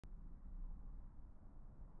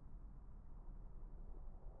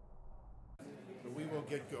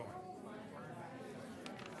get going.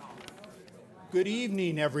 Good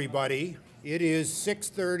evening, everybody. It is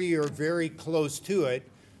 6:30 or very close to it,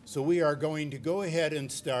 so we are going to go ahead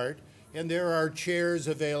and start. And there are chairs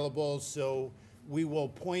available, so we will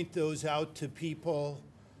point those out to people.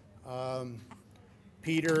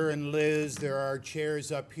 Peter and Liz, there are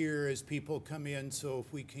chairs up here as people come in, so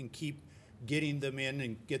if we can keep getting them in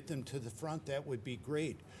and get them to the front, that would be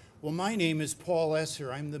great. Well, my name is Paul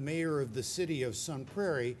Esser. I'm the mayor of the city of Sun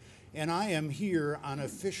Prairie, and I am here on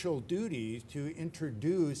official duty to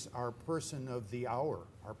introduce our person of the hour,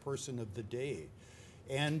 our person of the day.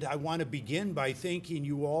 And I want to begin by thanking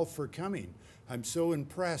you all for coming. I'm so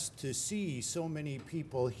impressed to see so many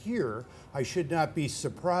people here. I should not be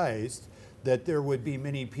surprised that there would be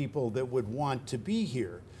many people that would want to be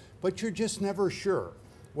here, but you're just never sure.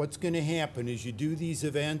 What's going to happen is you do these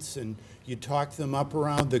events and you talk them up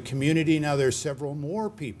around the community. Now there's several more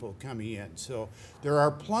people coming in, so there are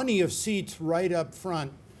plenty of seats right up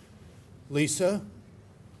front. Lisa?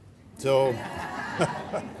 So,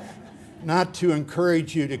 not to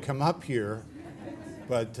encourage you to come up here,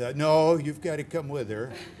 but no, you've got to come with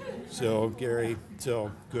her. So, Gary, so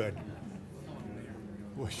good.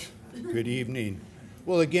 Good evening.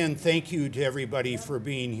 Well, again, thank you to everybody for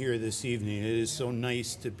being here this evening. It is so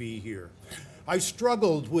nice to be here. I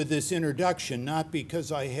struggled with this introduction, not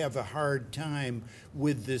because I have a hard time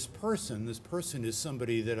with this person. This person is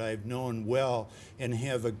somebody that I've known well and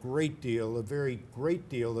have a very great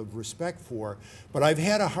deal of respect for, but I've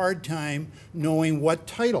had a hard time knowing what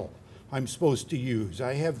title I'm supposed to use.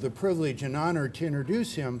 I have the privilege and honor to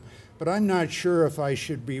introduce him, but I'm not sure if I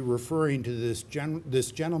should be referring to this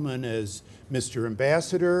gentleman as Mr.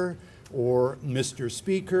 Ambassador or Mr.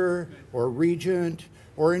 Speaker or Regent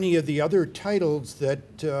or any of the other titles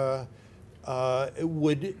that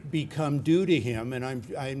would become due to him, and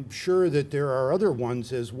I'm sure that there are other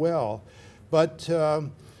ones as well. But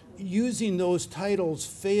using those titles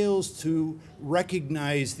fails to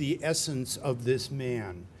recognize the essence of this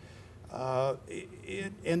man.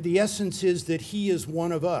 And the essence is that he is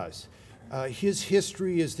one of us. His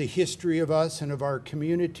history is the history of us and of our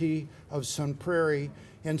community of Sun Prairie,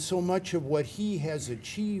 and so much of what he has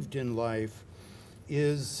achieved in life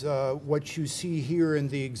is what you see here in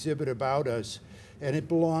the exhibit about us, and it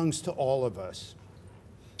belongs to all of us.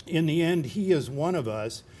 In the end, he is one of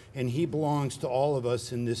us, and he belongs to all of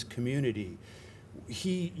us in this community.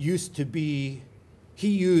 He used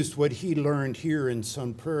what he learned here in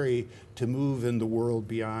Sun Prairie to move in the world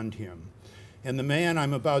beyond him. And the man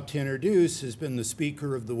I'm about to introduce has been the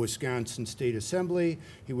Speaker of the Wisconsin State Assembly.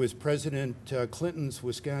 He was President Clinton's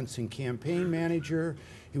Wisconsin campaign manager.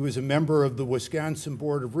 He was a member of the Wisconsin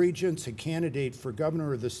Board of Regents, a candidate for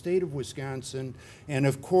governor of the state of Wisconsin, and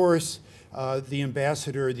of course, the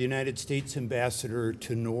United States ambassador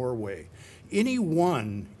to Norway. Any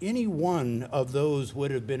one of those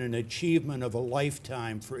would have been an achievement of a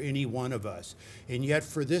lifetime for any one of us. And yet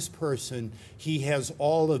for this person, he has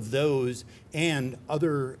all of those and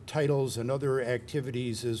other titles and other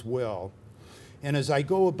activities as well. And as I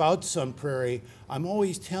go about Sun Prairie, I'm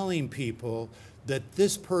always telling people that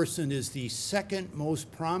this person is the second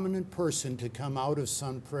most prominent person to come out of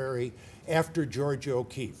Sun Prairie after George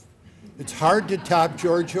O'Keeffe. It's hard to top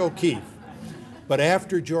George O'Keeffe. But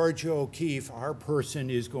after George O'Keeffe, our person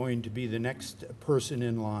is going to be the next person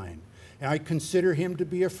in line. And I consider him to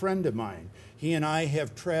be a friend of mine. He and I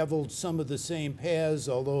have traveled some of the same paths,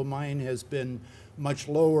 although mine has been much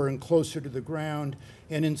lower and closer to the ground.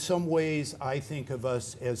 And in some ways, I think of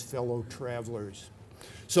us as fellow travelers.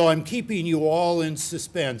 So I'm keeping you all in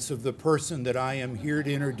suspense of the person that I am here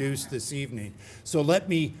to introduce this evening. So let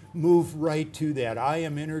me move right to that. I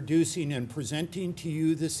am introducing and presenting to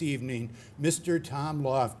you this evening Mr. Tom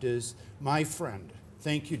Loftus, my friend.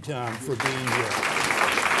 Thank you, Tom, for being here.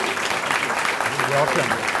 You're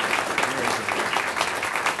welcome.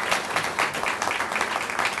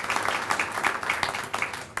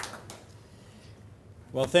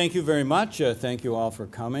 Well, thank you very much. Thank you all for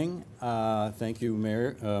coming. Thank you,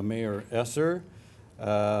 Mayor Esser.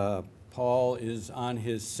 Paul is on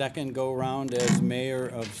his second go-round as mayor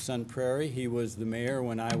of Sun Prairie. He was the mayor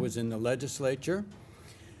when I was in the legislature.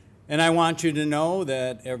 And I want you to know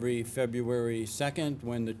that every February 2nd,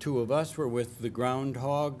 when the two of us were with the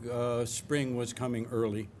groundhog, spring was coming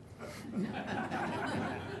early.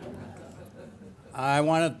 I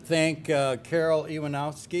want to thank Carol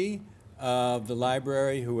Iwanowski of the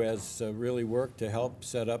library, who has really worked to help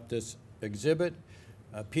set up this exhibit.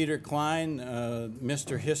 Peter Klein,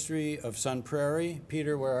 Mr. History of Sun Prairie.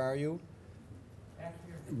 Peter, where are you? Back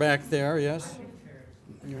here. Back there, yes.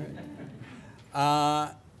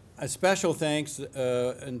 A special thanks,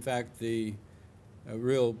 in fact, the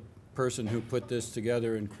real person who put this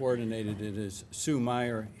together and coordinated it is Sue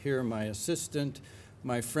Meyer here, my assistant,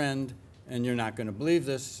 my friend, and you're not going to believe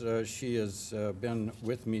this, she has been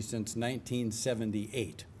with me since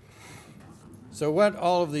 1978. So what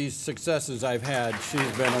all of these successes I've had,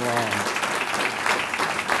 she's been along.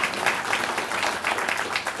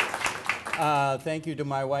 Thank you to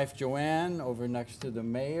my wife Joanne over next to the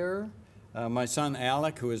mayor, my son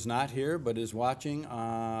Alec, who is not here but is watching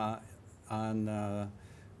on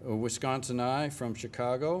Wisconsin Eye from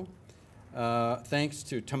Chicago. Thanks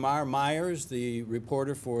to Tamar Myers, the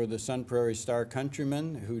reporter for the Sun Prairie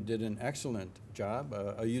Star-Countryman, who did an excellent job,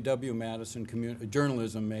 a UW-Madison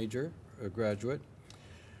journalism major, a graduate.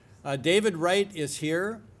 David Wright is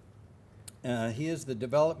here. He is the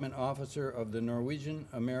development officer of the Norwegian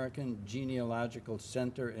American Genealogical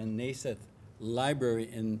Center and Naiseth Library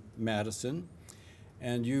in Madison,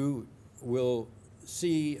 and you will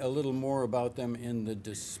see a little more about them in the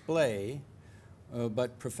display.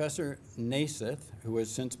 But Professor Naiseth, who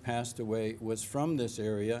has since passed away, was from this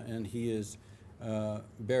area, and he is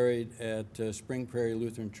buried at Spring Prairie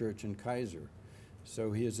Lutheran Church in Kaiser.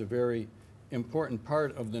 So he is a very important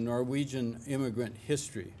part of the Norwegian immigrant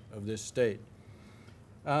history of this state.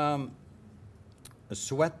 Sweta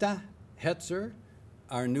Hetzer,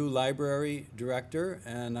 our new library director,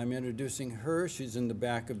 and I'm introducing her. She's in the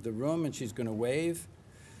back of the room, and she's going to wave.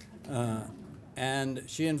 And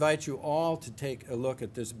she invites you all to take a look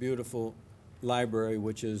at this beautiful library,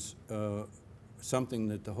 which is something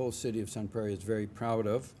that the whole city of Sun Prairie is very proud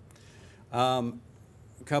of. A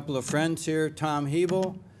couple of friends here, Tom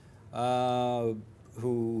Hebel,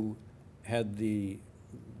 who had the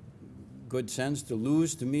good sense to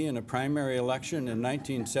lose to me in a primary election in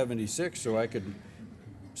 1976 so I could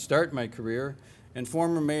start my career, and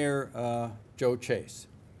former Mayor Joe Chase.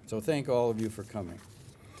 So thank all of you for coming.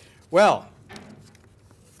 Well,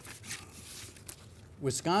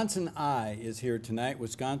 Wisconsin Eye is here tonight.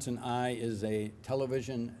 Wisconsin Eye is a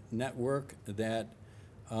television network that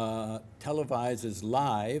televises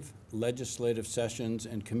live legislative sessions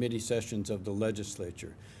and committee sessions of the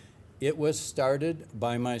legislature. It was started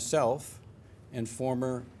by myself and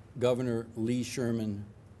former Governor Lee Sherman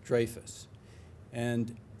Dreyfus.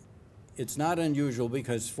 And it's not unusual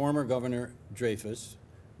because former Governor Dreyfus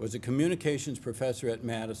was a communications professor at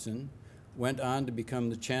Madison, went on to become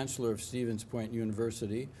the chancellor of Stevens Point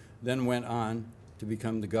University, then went on to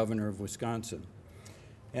become the governor of Wisconsin.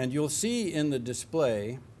 And you'll see in the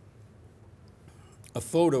display a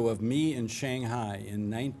photo of me in Shanghai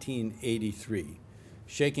in 1983,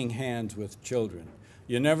 shaking hands with children.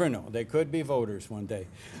 You never know, they could be voters one day.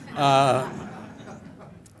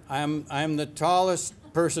 I'm the tallest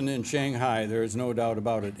person in Shanghai, there is no doubt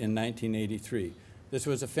about it, in 1983. This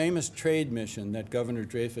was a famous trade mission that Governor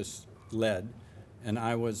Dreyfus led, and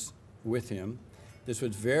I was with him. This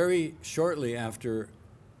was very shortly after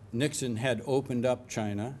Nixon had opened up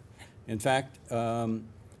China. In fact,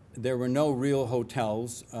 there were no real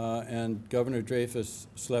hotels, and Governor Dreyfus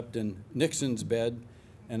slept in Nixon's bed,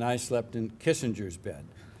 and I slept in Kissinger's bed.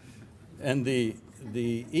 And the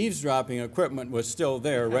eavesdropping equipment was still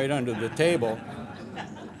there, right under the table.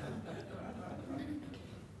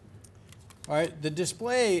 All right, the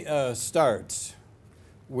display starts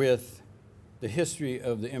with the history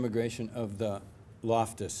of the immigration of the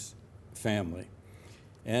Loftus family.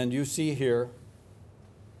 And you see here,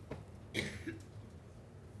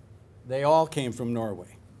 they all came from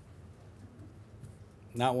Norway.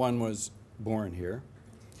 Not one was born here.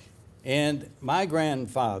 And my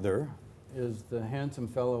grandfather is the handsome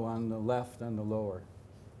fellow on the left on the lower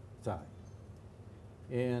side.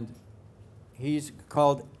 And he's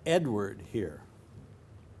called Edward here.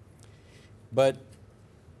 But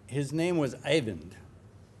his name was Eyvind.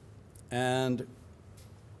 And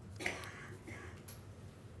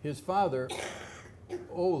his father,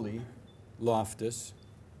 Ole Loftus,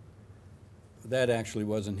 that actually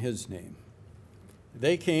wasn't his name.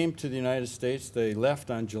 They came to the United States. They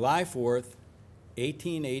left on July 4th,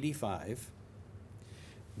 1885.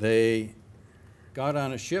 They got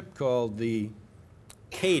on a ship called the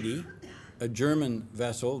Katy, a German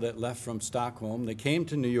vessel that left from Stockholm. They came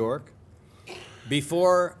to New York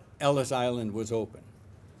before Ellis Island was open.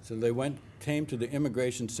 So they came to the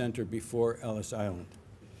immigration center before Ellis Island.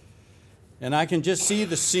 And I can just see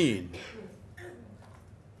the scene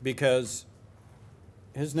because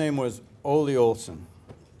his name was Ole Olsen.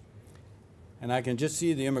 And I can just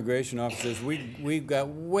see the immigration officers. We've got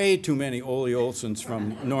way too many Ole Olsens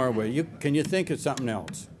from Norway. Can you think of something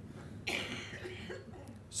else?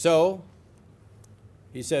 So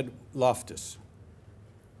he said, Loftus.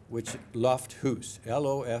 which Lofthus,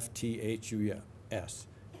 Lofthus.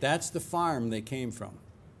 That's the farm they came from.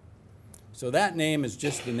 So that name is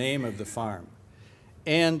just the name of the farm.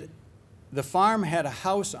 And the farm had a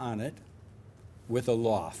house on it with a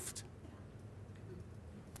loft.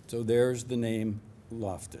 So there's the name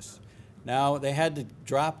Loftus. Now they had to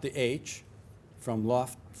drop the H from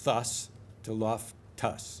Lofthus to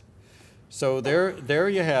Loftus. So there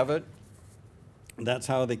you have it. That's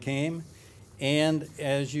how they came. And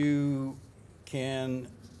as you can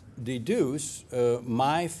deduce,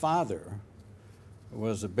 my father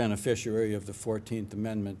was a beneficiary of the 14th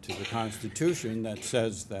Amendment to the Constitution that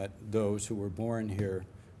says that those who were born here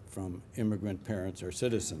from immigrant parents are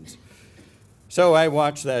citizens. So I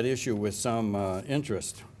watched that issue with some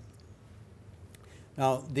interest.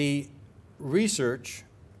 Now, the research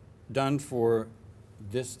done for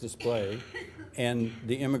this display and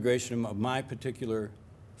the immigration of my particular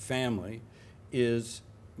family is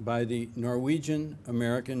by the Norwegian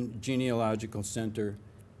American Genealogical Center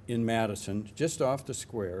in Madison, just off the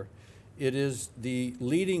square. It is the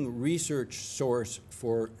leading research source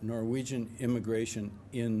for Norwegian immigration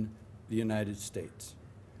in the United States.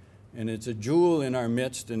 And it's a jewel in our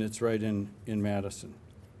midst, and it's right in Madison.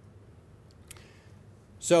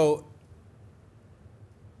 So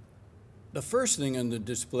the first thing in the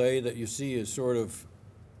display that you see is sort of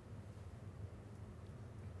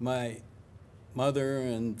my mother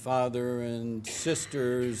and father and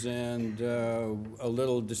sisters, and a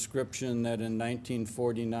little description that in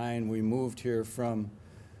 1949 we moved here from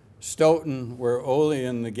Stoughton, where Ole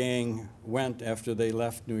and the gang went after they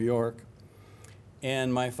left New York.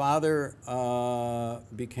 And my father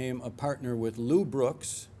became a partner with Lou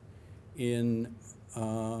Brooks in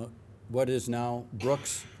what is now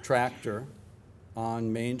Brooks Tractor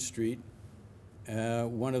on Main Street,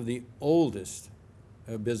 one of the oldest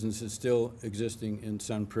businesses still existing in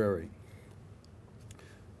Sun Prairie.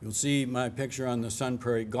 You'll see my picture on the Sun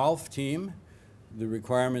Prairie golf team. The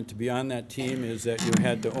requirement to be on that team is that you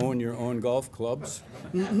had to own your own golf clubs.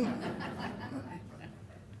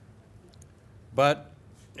 But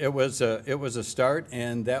it was a start,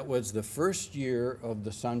 and that was the first year of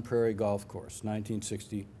the Sun Prairie Golf Course,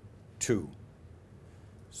 1962.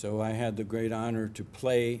 So I had the great honor to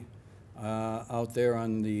play out there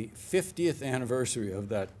on the 50th anniversary of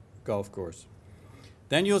that golf course.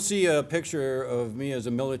 Then you'll see a picture of me as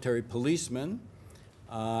a military policeman.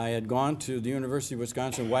 I had gone to the University of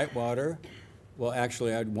Wisconsin-Whitewater. Well,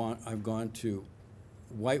 actually, I've gone to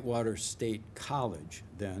Whitewater State College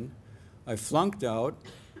then. I flunked out,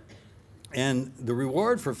 and the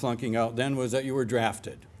reward for flunking out then was that you were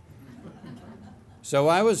drafted. So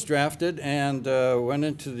I was drafted and went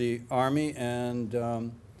into the Army,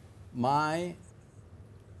 and my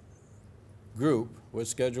group was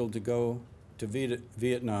scheduled to go to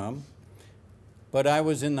Vietnam, but I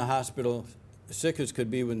was in the hospital, sick as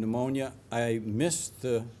could be with pneumonia. I missed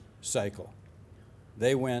the cycle.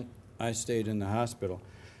 They went, I stayed in the hospital.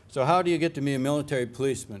 So how do you get to be a military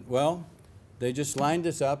policeman? Well, they just lined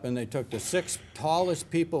us up, and they took the 6 tallest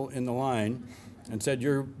people in the line and said,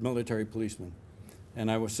 "You're military policeman."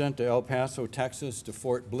 And I was sent to El Paso, Texas, to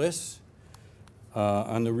Fort Bliss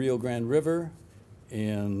on the Rio Grande River,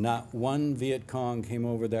 and not one Viet Cong came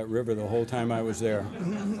over that river the whole time I was there.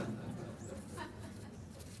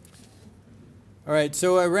 All right,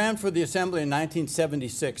 so I ran for the Assembly in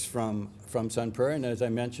 1976 from Sun Prairie, and as I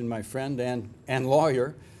mentioned, my friend and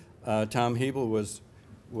lawyer, Tom Hebel, was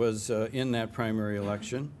in that primary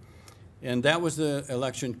election. And that was the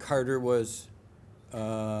election Carter was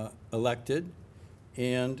elected.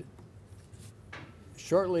 And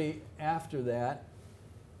shortly after that,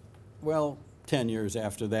 well, 10 years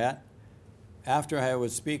after that, after I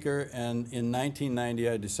was Speaker, and in 1990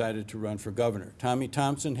 I decided to run for governor. Tommy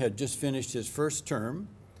Thompson had just finished his first term,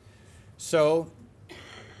 so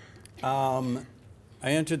I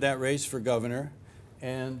entered that race for governor,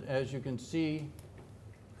 and as you can see,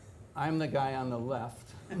 I'm the guy on the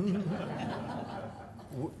left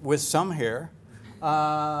with some hair.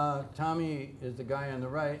 Tommy is the guy on the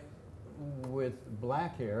right with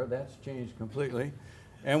black hair. That's changed completely.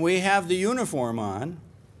 And we have the uniform on.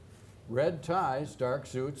 Red ties, dark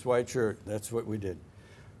suits, white shirt. That's what we did.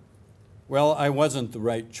 Well, I wasn't the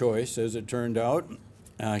right choice, as it turned out.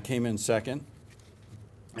 I came in second.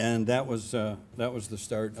 And that was the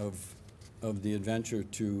start of the adventure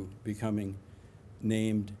to becoming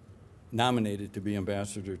nominated to be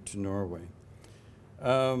ambassador to Norway.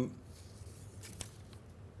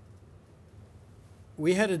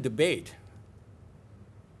 We had a debate,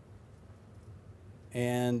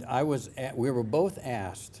 and we were both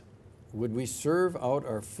asked, would we serve out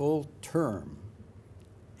our full term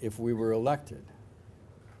if we were elected?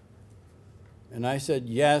 And I said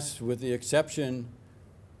yes, with the exception,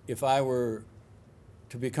 if I were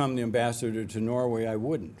to become the ambassador to Norway, I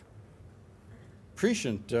wouldn't.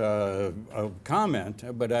 Prescient comment,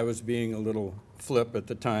 but I was being a little flip at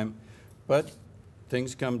the time, but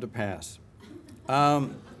things come to pass. I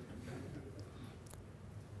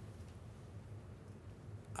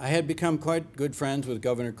had become quite good friends with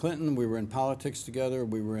Governor Clinton. We were in politics together.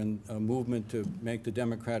 We were in a movement to make the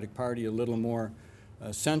Democratic Party a little more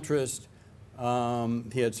centrist.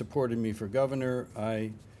 He had supported me for governor.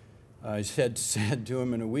 I said to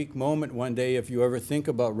him in a weak moment one day, if you ever think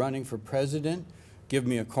about running for president, give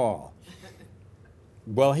me a call.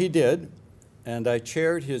 Well, he did, and I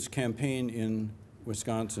chaired his campaign in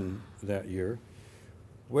Wisconsin that year.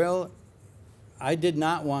 Well, I did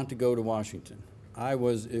not want to go to Washington. I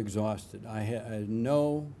was exhausted. I had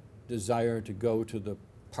no desire to go to the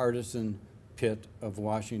partisan pit of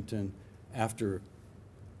Washington after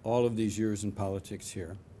all of these years in politics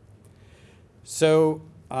here. So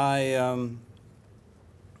I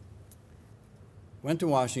went to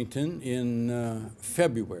Washington in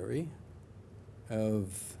February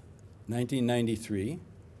of 1993.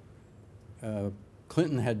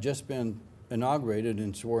 Clinton had just been inaugurated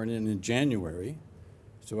and sworn in January.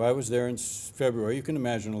 So I was there in February. You can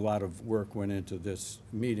imagine a lot of work went into this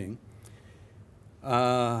meeting.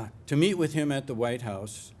 To meet with him at the White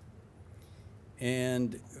House.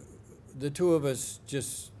 And the two of us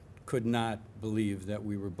just could not believe that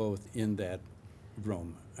we were both in that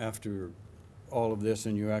room after all of this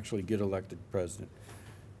and you actually get elected president.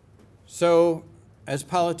 So, as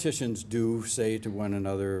politicians do say to one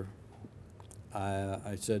another,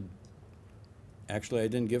 I said, actually I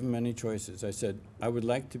didn't give him any choices. I said, I would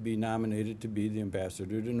like to be nominated to be the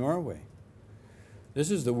ambassador to Norway.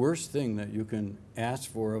 This is the worst thing that you can ask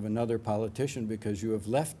for of another politician because you have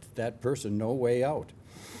left that person no way out.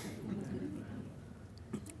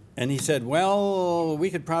 And he said, well, we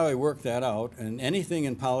could probably work that out, and anything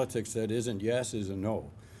in politics that isn't yes is a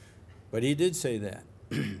no. But he did say that.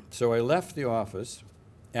 So I left the office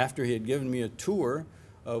after he had given me a tour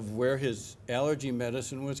of where his allergy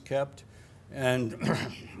medicine was kept and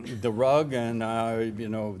the rug, and you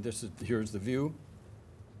know, here's the view.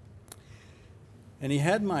 And he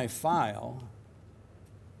had my file,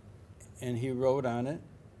 and he wrote on it,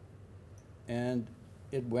 and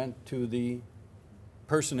it went to the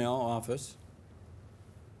personnel office.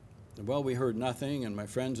 Well, we heard nothing, and my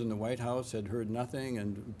friends in the White House had heard nothing,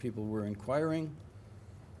 and people were inquiring.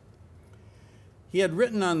 He had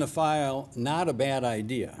written on the file, not a bad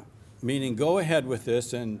idea, meaning go ahead with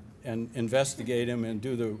this and investigate him and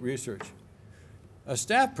do the research. A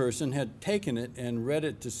staff person had taken it and read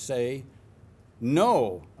it to say,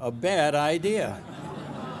 no, a bad idea.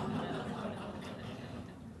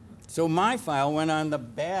 So my file went on the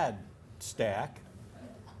bad stack.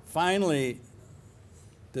 Finally,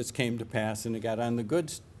 this came to pass, and it got on the good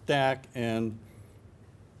stack, and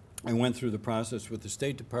I went through the process with the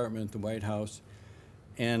State Department, the White House,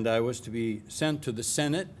 and I was to be sent to the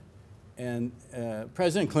Senate. And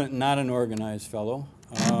President Clinton, not an organized fellow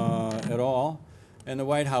at all, and the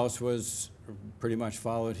White House was pretty much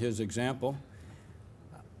followed his example.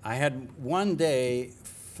 I had one day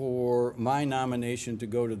for my nomination to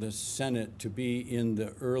go to the Senate to be in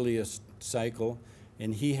the earliest cycle,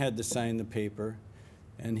 and he had to sign the paper.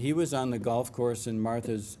 And he was on the golf course in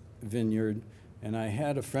Martha's Vineyard, and I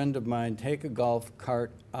had a friend of mine take a golf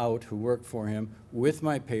cart out who worked for him with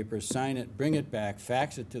my paper, sign it, bring it back,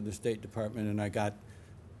 fax it to the State Department, and I got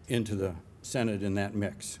into the Senate in that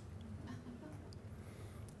mix.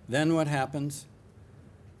 Then what happens?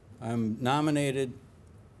 I'm nominated,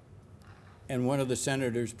 and one of the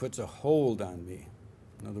senators puts a hold on me.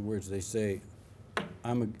 In other words, they say,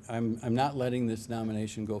 I'm not letting this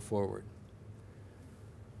nomination go forward.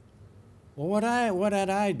 Well, what had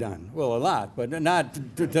I done? Well, a lot, but not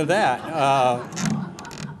to that.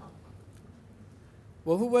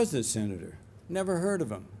 Well, who was this senator? Never heard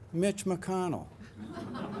of him. Mitch McConnell.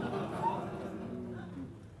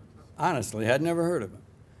 Honestly, had never heard of him.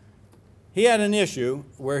 He had an issue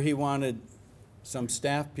where he wanted some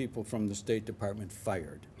staff people from the State Department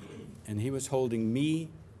fired, and he was holding me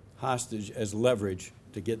hostage as leverage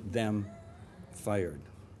to get them fired.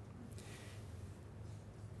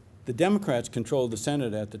 The Democrats controlled the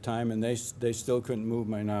Senate at the time, and they still couldn't move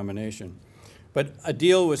my nomination. But a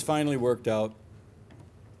deal was finally worked out,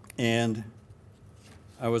 and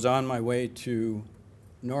I was on my way to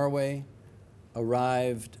Norway,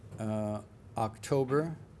 arrived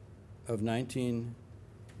October of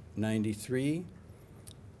 1993,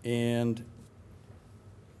 and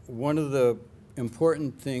one of the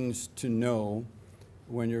important things to know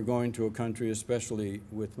when you're going to a country, especially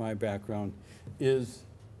with my background, is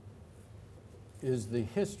the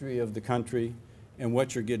history of the country and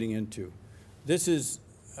what you're getting into. This is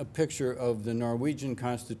a picture of the Norwegian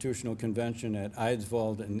Constitutional Convention at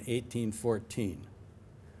Eidsvoll in 1814.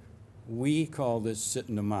 We call this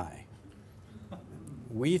 17. Mai.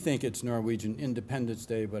 We think it's Norwegian Independence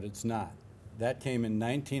Day, but it's not. That came in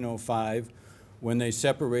 1905 when they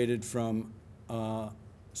separated from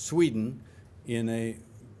Sweden in an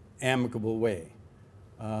amicable way.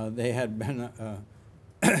 They had been,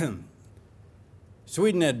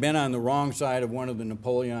 Sweden had been on the wrong side of one of the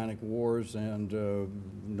Napoleonic Wars, and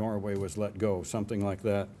Norway was let go, something like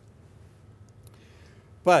that.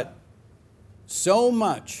 But so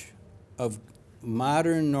much of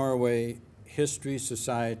modern Norway history,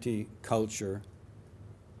 society, culture,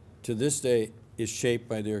 to this day is shaped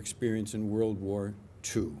by their experience in World War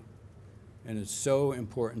II. And it's so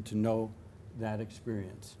important to know that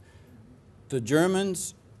experience. The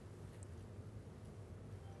Germans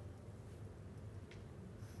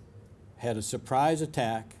had a surprise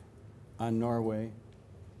attack on Norway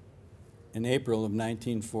in April of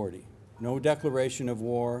 1940. No declaration of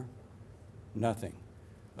war, nothing.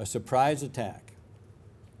 A surprise attack.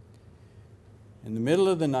 In the middle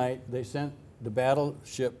of the night, they sent the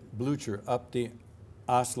battleship Blücher up the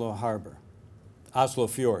Oslo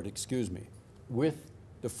Fjord, excuse me, with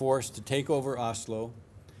the force to take over Oslo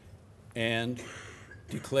and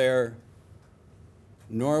declare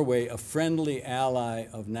Norway a friendly ally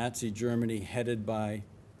of Nazi Germany, headed by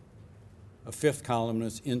a fifth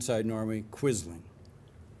columnist inside Norway, Quisling.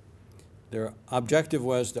 Their objective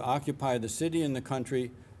was to occupy the city and the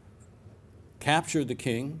country, capture the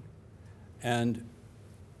king, and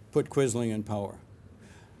put Quisling in power.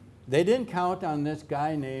 They didn't count on this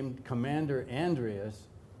guy named Commander Andreas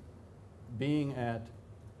being at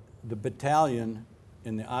the battalion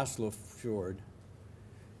in the Oslo Fjord.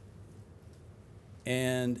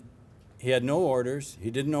 And he had no orders. He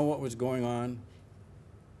didn't know what was going on.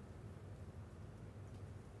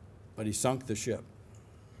 But he sunk the ship.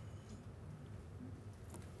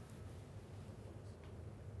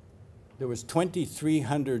 There was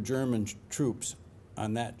 2,300 German troops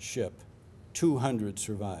on that ship. 200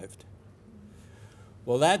 survived.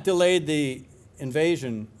 Well, that delayed the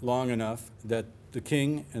invasion long enough that the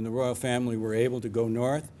king and the royal family were able to go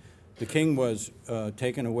north. The king was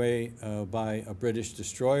taken away by a British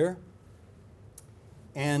destroyer.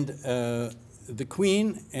 And the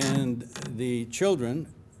queen and the children,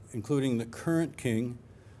 including the current king,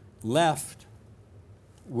 left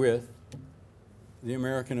with the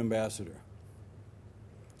American ambassador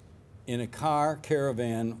in a car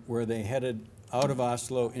caravan where they headed out of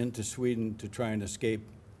Oslo into Sweden to try and escape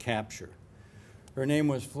capture. Her name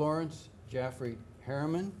was Florence Jaffrey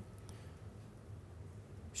Harriman.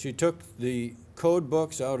 She took the code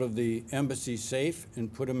books out of the embassy safe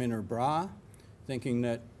and put them in her bra, thinking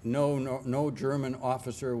that no German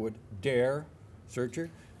officer would dare search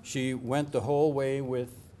her. She went the whole way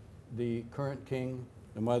with the current king,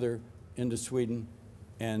 the mother, into Sweden,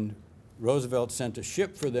 and Roosevelt sent a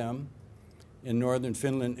ship for them in northern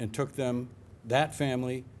Finland and took them, that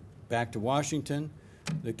family, back to Washington.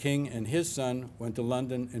 The king and his son went to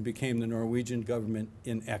London and became the Norwegian government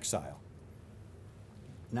in exile.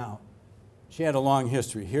 Now, she had a long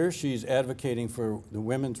history. Here she's advocating for the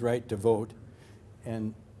women's right to vote,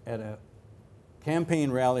 and at a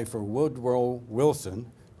campaign rally for Woodrow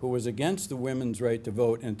Wilson, who was against the women's right to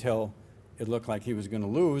vote until it looked like he was going to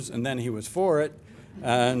lose, and then he was for it,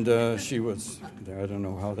 and she was, I don't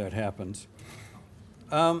know how that happens.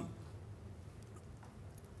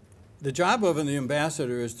 The job of the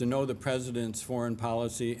ambassador is to know the president's foreign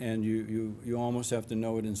policy, and you almost have to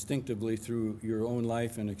know it instinctively through your own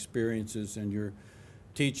life and experiences and your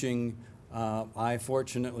teaching. I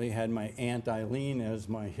fortunately had my Aunt Eileen as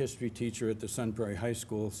my history teacher at the Sun Prairie High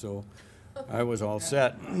School, so I was all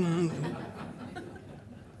set.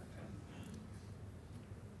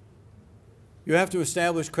 You have to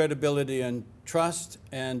establish credibility and trust,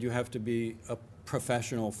 and you have to be a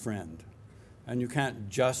professional friend. And you can't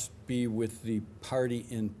just be with the party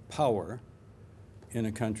in power in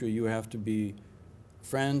a country. You have to be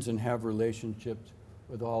friends and have relationships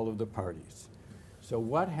with all of the parties. So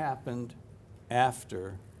what happened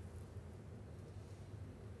after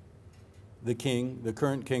the king, the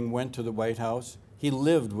current king, went to the White House? He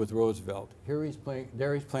lived with Roosevelt. There he's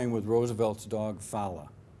playing with Roosevelt's dog, Fala.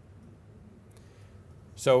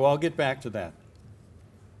 So I'll get back to that.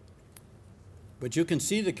 But you can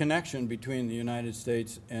see the connection between the United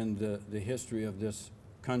States and the history of this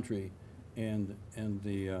country and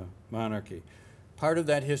the monarchy. Part of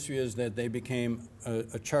that history is that they became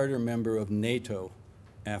a charter member of NATO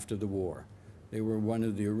after the war. They were one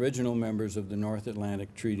of the original members of the North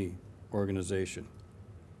Atlantic Treaty Organization.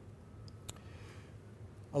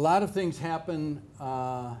 A lot of things happen.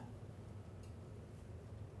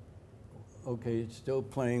 Okay, it's still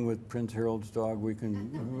playing with Prince Harold's dog. We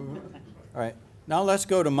can. All right. Now let's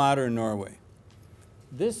go to modern Norway.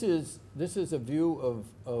 This is a view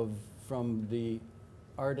of from the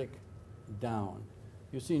Arctic down.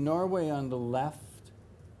 You see Norway on the left,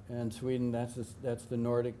 and Sweden. That's the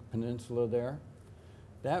Nordic peninsula there.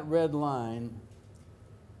 That red line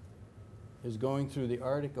is going through the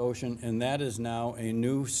Arctic Ocean, and that is now a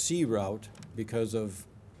new sea route because of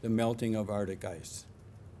the melting of Arctic ice.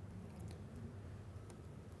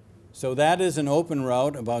 So that is an open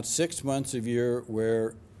route about 6 months a year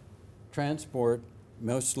where transport,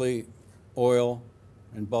 mostly oil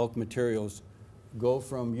and bulk materials, go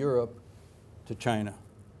from Europe to China.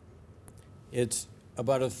 It's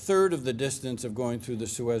about a third of the distance of going through the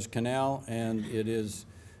Suez Canal, and it is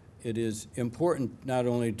important not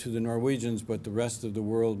only to the Norwegians but the rest of the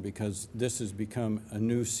world because this has become a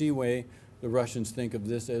new seaway. The Russians think of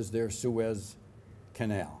this as their Suez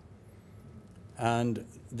Canal. And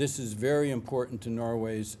this is very important to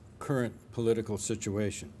Norway's current political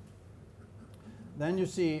situation. Then you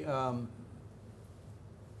see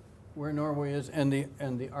where Norway is and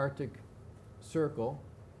the Arctic Circle.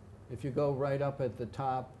 If you go right up at the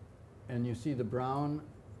top and you see the brown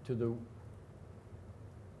to the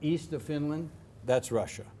east of Finland, that's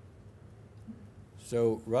Russia.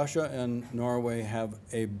 So Russia and Norway have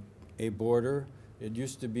a border. It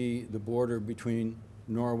used to be the border between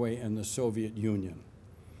Norway and the Soviet Union.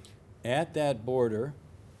 At that border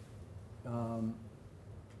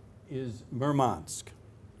is Murmansk.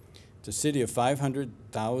 It's a city of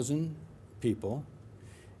 500,000 people,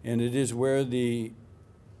 and it is where the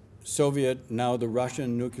Soviet, now the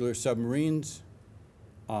Russian nuclear submarines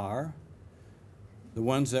are, the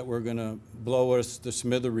ones that were going to blow us to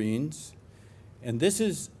smithereens. And this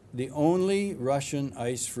is the only Russian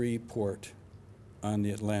ice-free port on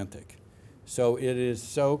the Atlantic. So it is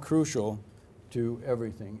so crucial to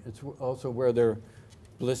everything. It's also where their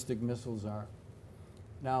ballistic missiles are.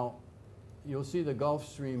 Now, you'll see the Gulf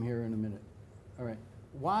Stream here in a minute. All right.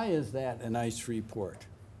 Why is that an ice-free port?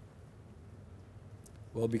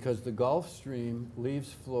 Well, because the Gulf Stream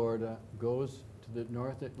leaves Florida, goes to the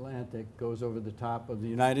North Atlantic, goes over the top of the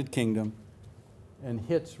United Kingdom, and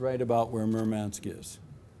hits right about where Murmansk is.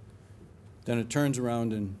 Then it turns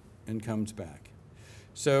around and comes back.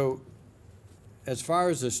 So as far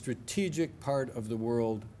as the strategic part of the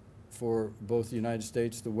world for both the United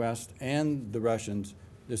States, the West, and the Russians,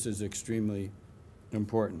 this is extremely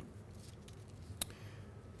important.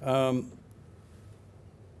 Here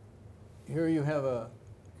you have a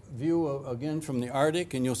view again from the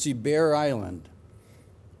Arctic, and you'll see Bear Island.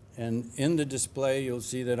 And in the display, you'll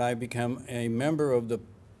see that I become a member of the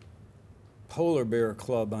Polar Bear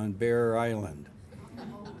Club on Bear Island.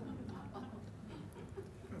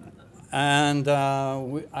 And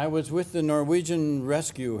I was with the Norwegian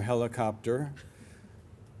rescue helicopter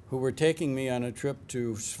who were taking me on a trip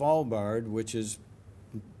to Svalbard, which is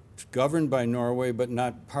governed by Norway but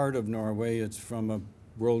not part of Norway. It's from a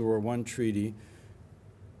World War I treaty.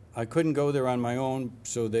 I couldn't go there on my own,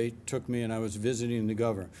 so they took me and I was visiting the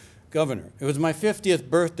governor. It was my 50th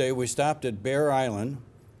birthday. We stopped at Bear Island.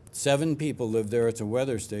 7 people live there. It's a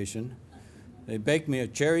weather station. They baked me a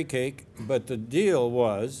cherry cake, but the deal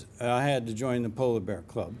was I had to join the Polar Bear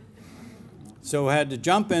Club. So I had to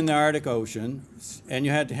jump in the Arctic Ocean, and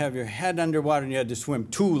you had to have your head underwater, and you had to swim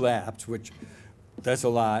 2 laps, which that's a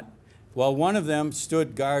lot, while one of them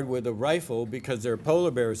stood guard with a rifle because there are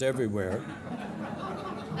polar bears everywhere.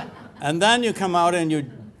 And then you come out and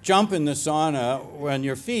you jump in the sauna when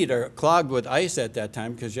your feet are clogged with ice at that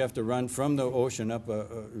time because you have to run from the ocean up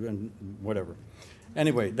and whatever.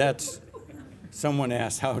 Anyway, that's... Someone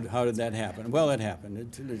asked, how did that happen? Well, it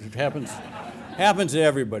happened. It happens to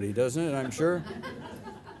everybody, doesn't it, I'm sure?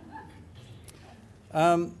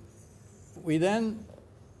 We then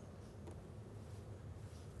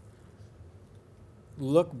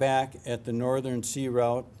look back at the Northern Sea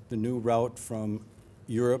Route, the new route from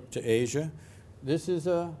Europe to Asia. This is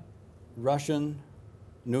a Russian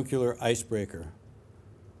nuclear icebreaker.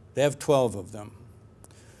 They have 12 of them.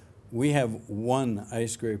 We have 1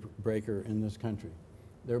 icebreaker in this country.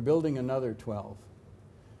 They're building another 12.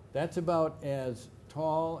 That's about as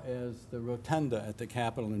tall as the rotunda at the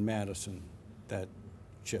Capitol in Madison, that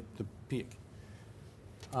chip, the peak.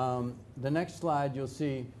 The next slide, you'll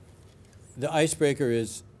see the icebreaker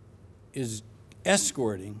is is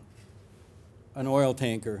escorting an oil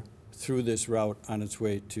tanker through this route on its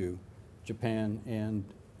way to Japan and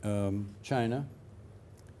China.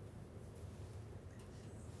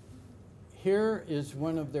 Here is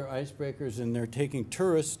one of their icebreakers, and they're taking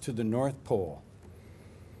tourists to the North Pole.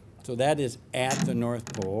 So that is at the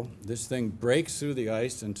North Pole. This thing breaks through the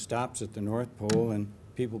ice and stops at the North Pole, and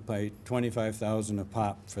people pay $25,000 a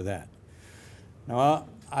pop for that. Now,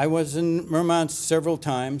 I was in Murmansk several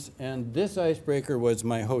times, and this icebreaker was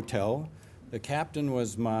my hotel. The captain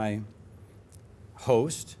was my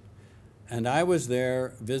host, and I was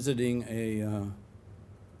there visiting a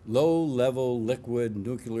low-level liquid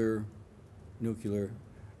nuclear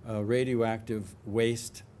radioactive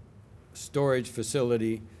waste storage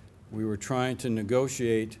facility. We were trying to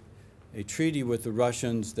negotiate a treaty with the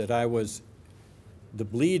Russians that I was the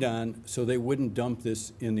bleed on so they wouldn't dump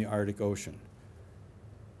this in the Arctic Ocean.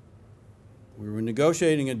 We were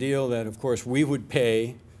negotiating a deal that, of course, we would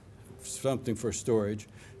pay something for storage.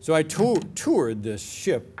 So I toured this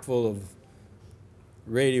ship full of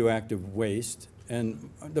radioactive waste,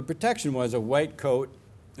 and the protection was a white coat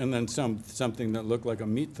and then something that looked like a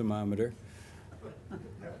meat thermometer.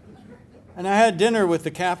 And I had dinner with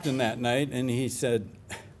the captain that night, and he said,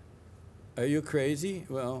 "Are you crazy?"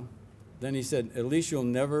 Well, then he said, "At least you'll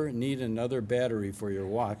never need another battery for your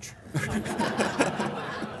watch."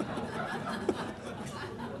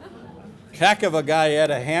 Heck of a guy, had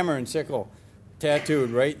a hammer and sickle tattooed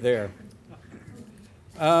right there.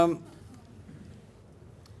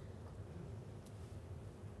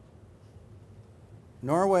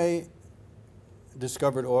 Norway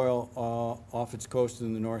discovered oil off its coast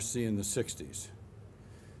in the North Sea in the 60s.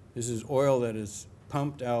 This is oil that is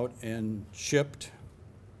pumped out and shipped.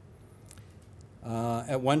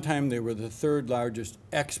 At one time, they were the third largest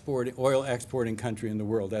oil exporting country in the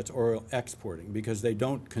world. That's oil exporting, because they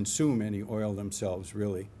don't consume any oil themselves,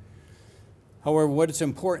 really. However, what is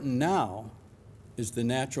important now is the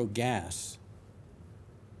natural gas.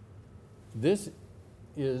 This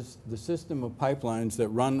is the system of pipelines that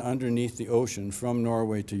run underneath the ocean from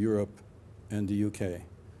Norway to Europe and the UK.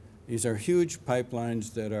 These are huge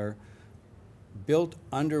pipelines that are built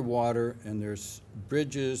underwater, and there's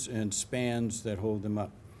bridges and spans that hold them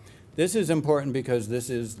up. This is important because this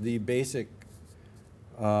is the basic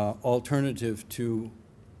alternative to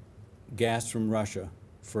gas from Russia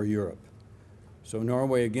for Europe. So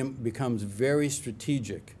Norway again becomes very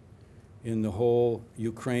strategic in the whole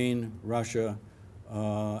Ukraine, Russia,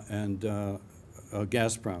 and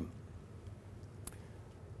Gazprom.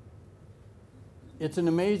 It's an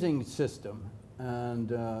amazing system,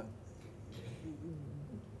 and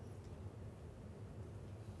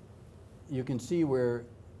you can see where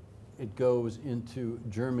it goes into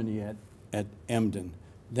Germany at Emden.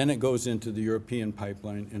 Then it goes into the European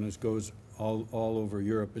pipeline, and it goes all over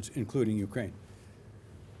Europe, including Ukraine.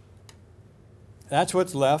 That's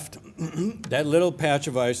what's left. That little patch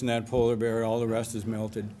of ice and that polar bear, all the rest is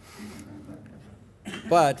melted.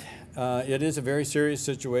 But it is a very serious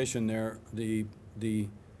situation there. The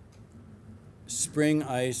spring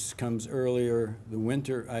ice comes earlier, the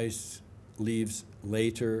winter ice leaves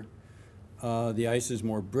later. The ice is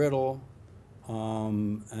more brittle,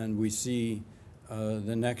 and we see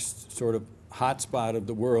the next sort of hot spot of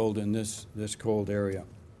the world in this cold area.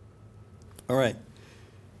 All right.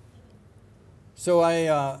 So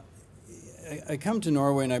I come to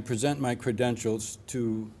Norway and I present my credentials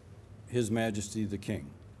to His Majesty the King.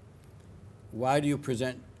 Why do you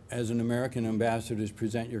present, as an American ambassador,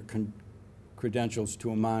 present your credentials to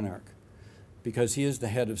a monarch? Because he is the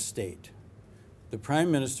head of state. The Prime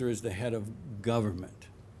Minister is the head of government,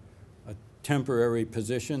 a temporary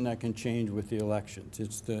position that can change with the elections.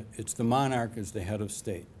 It's the monarch as the head of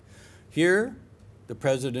state. Here, the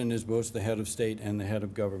President is both the head of state and the head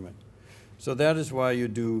of government. So that is why you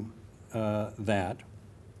do that.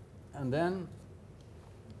 And then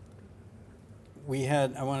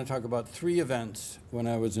I want to talk about 3 events when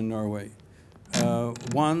I was in Norway.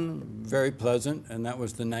 One, very pleasant, and that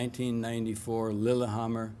was the 1994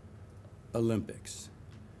 Lillehammer Olympics.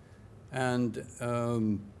 And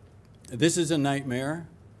this is a nightmare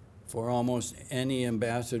for almost any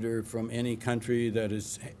ambassador from any country that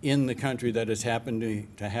is in the country that has happened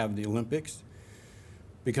to have the Olympics,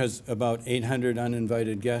 because about 800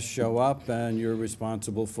 uninvited guests show up and you're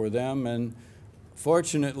responsible for them. And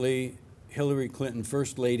fortunately, Hillary Clinton,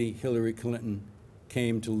 First Lady Hillary Clinton,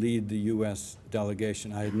 came to lead the U.S.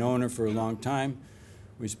 delegation. I had known her for a long time.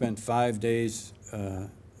 We spent 5 days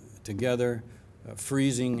together,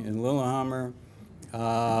 freezing in Lillehammer.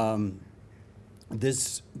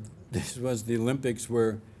 This was the Olympics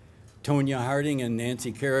where Tonya Harding and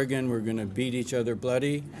Nancy Kerrigan were going to beat each other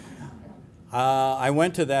bloody. I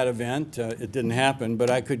went to that event. It didn't happen, but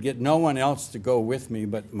I could get no one else to go with me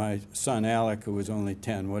but my son Alec, who was only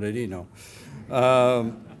 10. What did he know?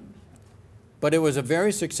 But it was a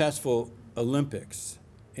very successful Olympics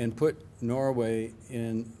and put Norway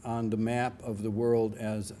on the map of the world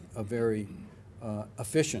as a very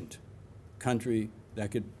efficient country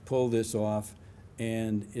that could pull this off,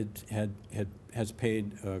 and it has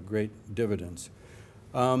paid great dividends.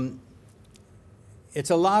 It's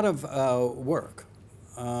a lot of work.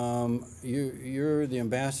 You're the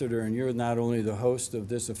ambassador, and you're not only the host of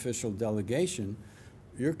this official delegation,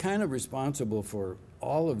 you're kind of responsible for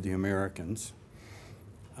all of the Americans,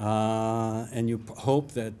 and you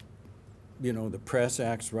hope that, you know, the press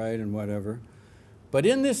acts right and whatever. But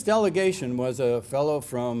in this delegation was a fellow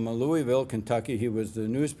from Louisville, Kentucky. He was the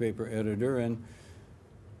newspaper editor, and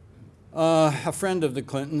a friend of the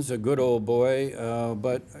Clintons, a good old boy,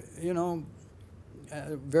 but, you know,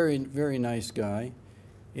 a very, very nice guy.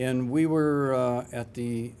 And we were at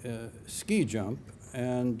the ski jump,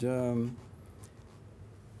 and the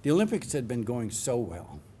Olympics had been going so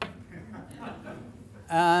well.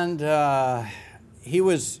 And he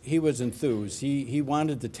was enthused. He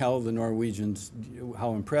wanted to tell the Norwegians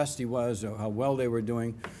how impressed he was, how well they were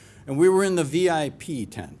doing. And we were in the VIP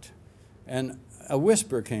tent. And a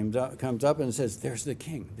whisper comes up and says, "There's the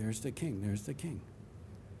king, there's the king, there's the king."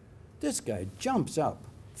 This guy jumps up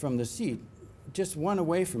from the seat, just one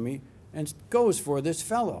away from me, and goes for this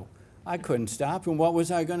fellow. I couldn't stop, and what was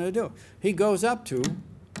I going to do? He goes up to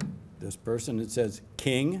this person and says,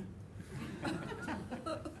 "King,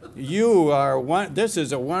 this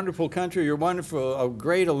is a wonderful country, you're wonderful, a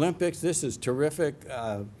great Olympics, this is terrific."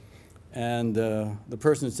 And the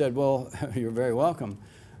person said, "Well, you're very welcome,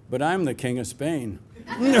 but I'm the King of Spain."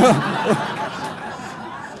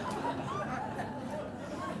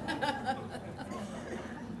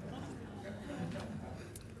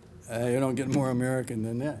 You don't get more American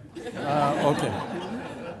than that. Okay.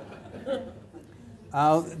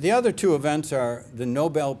 The other two events are the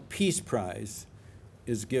Nobel Peace Prize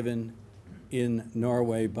is given in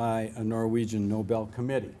Norway by a Norwegian Nobel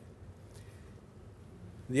Committee.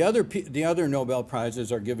 The other Nobel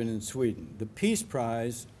Prizes are given in Sweden. The Peace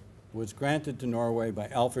Prize was granted to Norway by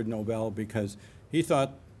Alfred Nobel because he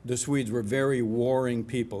thought the Swedes were very warring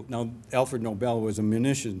people. Now, Alfred Nobel was a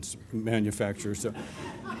munitions manufacturer, so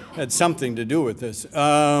had something to do with this.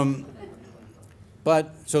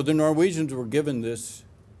 But so the Norwegians were given this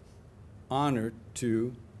honor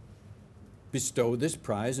to bestow this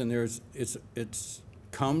prize, and it's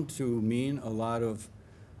come to mean a lot of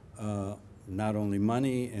not only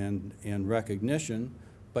money and recognition,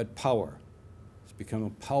 but power. It's become a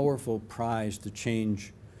powerful prize to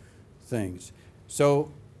change things.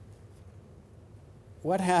 So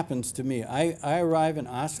what happens to me? I arrive in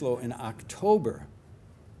Oslo in October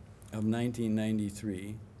of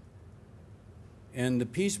 1993, and the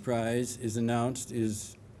Peace Prize is announced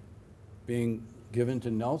is being given to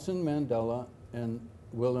Nelson Mandela and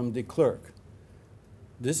Willem de Klerk.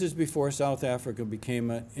 This is before South Africa became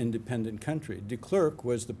an independent country. De Klerk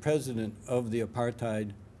was the president of the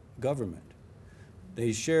apartheid government.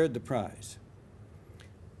 They shared the prize.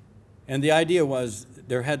 And the idea was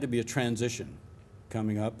there had to be a transition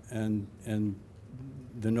coming up, and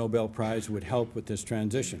the Nobel Prize would help with this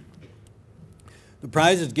transition. The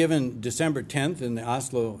prize is given December 10th in the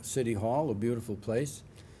Oslo City Hall, a beautiful place.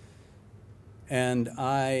 And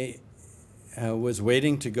I was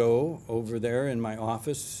waiting to go over there in my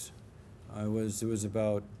office. It was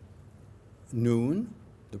about noon.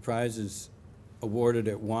 The prize is awarded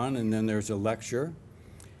at 1, and then there's a lecture.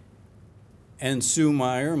 And Sue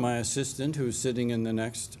Meyer, my assistant, who's sitting in the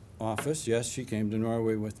next office, yes, she came to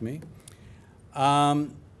Norway with me,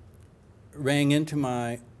 rang into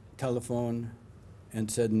my telephone and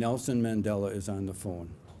said, "Nelson Mandela is on the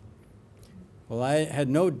phone." Well, I had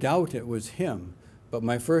no doubt it was him, but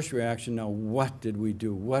my first reaction, now, what did we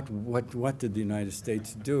do? What did the United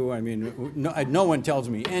States do? I mean, no one tells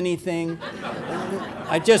me anything.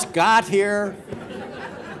 I just got here.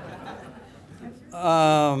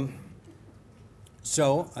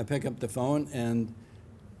 So I pick up the phone, and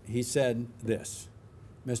he said this: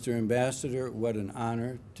 "Mr. Ambassador, what an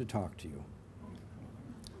honor to talk to you."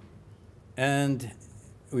 And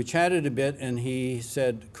we chatted a bit, and he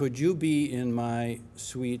said, "Could you be in my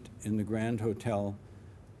suite in the Grand Hotel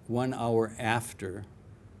 1 hour after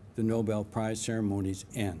the Nobel Prize ceremonies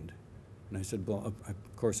end?" And I said, "Well,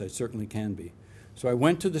 of course, I certainly can be." So I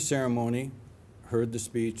went to the ceremony, heard the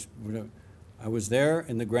speech. I was there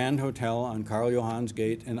in the Grand Hotel on Karl Johan's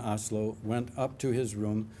Gate in Oslo, went up to his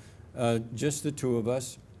room, just the two of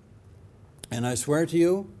us. And I swear to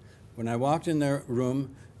you, when I walked in their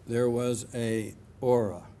room, there was a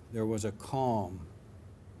aura, there was a calm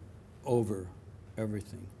over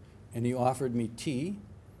everything. And he offered me tea.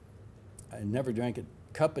 I never drank a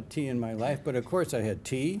cup of tea in my life, but of course I had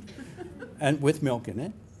tea, and with milk in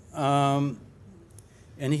it.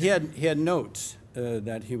 And he had notes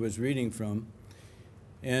that he was reading from,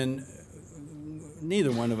 and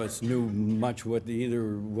neither one of us knew much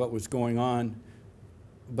what was going on,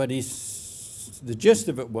 but the gist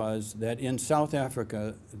of it was that in South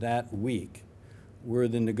Africa that week were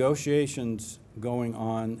the negotiations going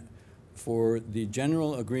on for the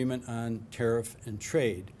General Agreement on Tariff and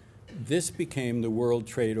Trade. This became the World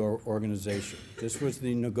Trade Organization. This was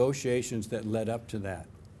the negotiations that led up to that.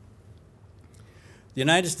 The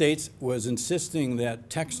United States was insisting that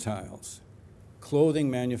textiles, clothing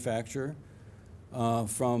manufacture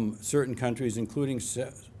from certain countries, including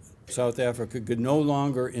South Africa, could no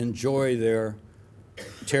longer enjoy their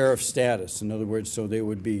tariff status. In other words, so they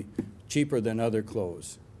would be cheaper than other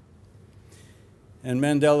clothes. And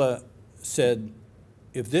Mandela said,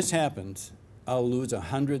 if this happens, I'll lose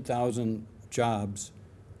 100,000 jobs,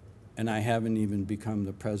 and I haven't even become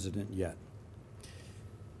the president yet.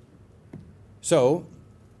 So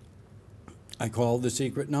I called the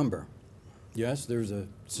secret number. Yes, there's a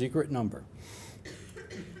secret number.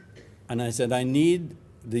 And I said, I need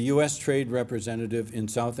the U.S. trade representative in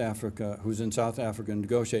South Africa, who's in South Africa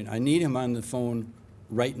negotiating. I need him on the phone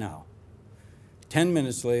right now. 10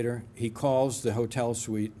 minutes later, he calls the hotel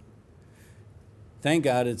suite. Thank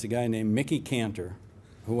God it's a guy named Mickey Cantor,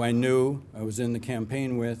 who I knew, I was in the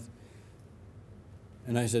campaign with.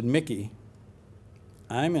 And I said, Mickey,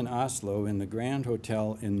 I'm in Oslo in the Grand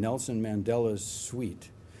Hotel in Nelson Mandela's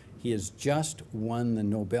suite. He has just won the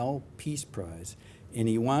Nobel Peace Prize, and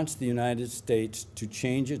he wants the United States to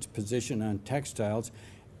change its position on textiles.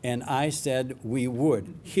 And I said we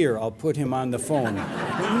would. Here, I'll put him on the phone.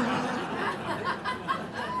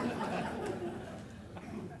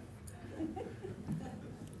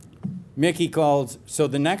 Mickey calls, so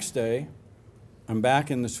the next day, I'm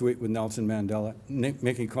back in the suite with Nelson Mandela.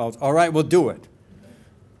 Mickey calls, all right, we'll do it.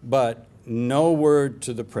 But no word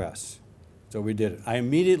to the press. So we did it. I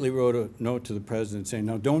immediately wrote a note to the president saying,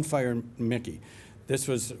 no, don't fire Mickey. This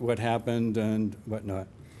was what happened and whatnot.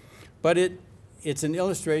 But it's an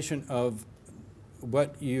illustration of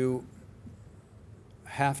what you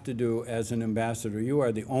have to do as an ambassador. You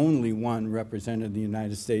are the only one representing the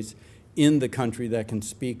United States in the country that can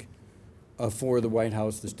speak for the White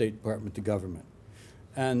House, the State Department, the government.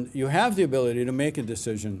 And you have the ability to make a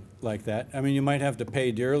decision like that. I mean, you might have to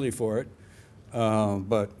pay dearly for it,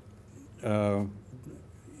 but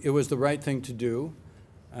it was the right thing to do.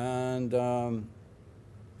 And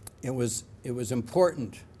it was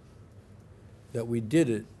important that we did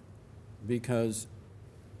it because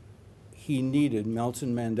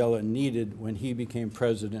Nelson Mandela needed, when he became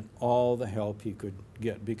president, all the help he could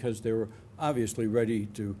get, because they were obviously ready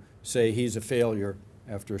to say he's a failure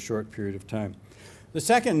after a short period of time. The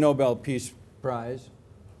second Nobel Peace Prize,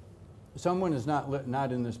 someone is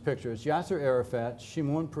not in this picture. It's Yasser Arafat,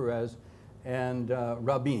 Shimon Peres, and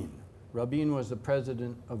Rabin. Rabin was the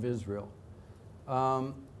president of Israel.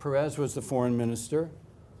 Peres was the foreign minister.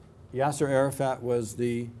 Yasser Arafat was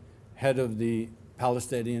the head of the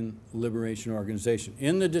Palestinian Liberation Organization.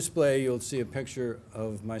 In the display, you'll see a picture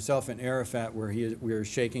of myself and Arafat where we are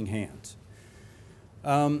shaking hands.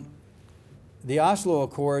 The Oslo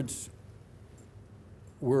Accords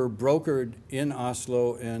were brokered in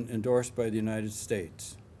Oslo and endorsed by the United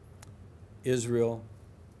States, Israel,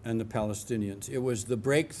 and the Palestinians. It was the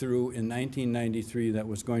breakthrough in 1993 that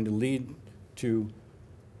was going to lead to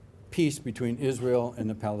peace between Israel and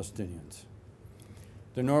the Palestinians.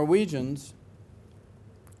 The Norwegians,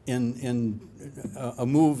 in a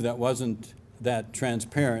move that wasn't that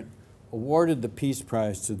transparent, awarded the Peace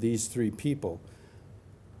Prize to these three people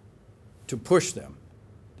to push them,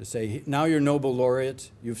 to say, now you're Nobel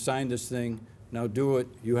laureates, you've signed this thing, now do it,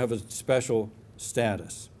 you have a special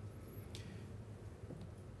status.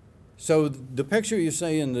 So the picture you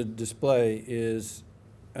see in the display is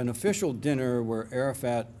an official dinner where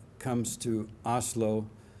Arafat comes to Oslo,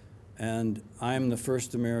 and I'm the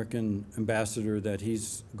first American ambassador that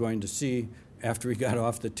he's going to see after he got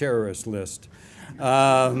off the terrorist list.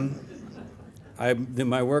 My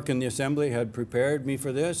work in the assembly had prepared me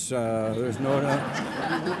for this. There's no doubt.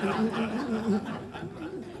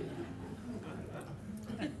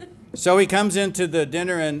 So he comes into the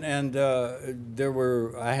dinner, and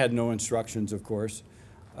I had no instructions, of course.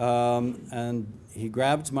 And he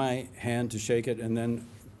grabs my hand to shake it and then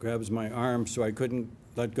grabs my arm so I couldn't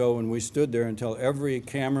let go, and we stood there until every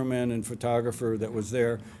cameraman and photographer that was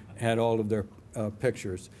there had all of their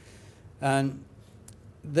pictures. And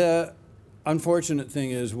the unfortunate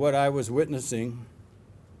thing is what I was witnessing,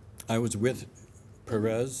 I was with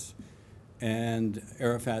Perez and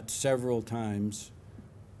Arafat several times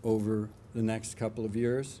over the next couple of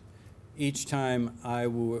years. Each time I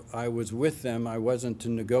was with them, I wasn't to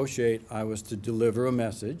negotiate, I was to deliver a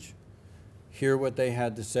message, hear what they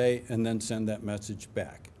had to say, and then send that message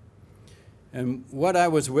back. And what I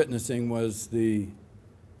was witnessing was the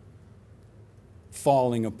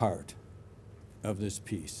falling apart of this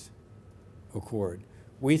peace accord.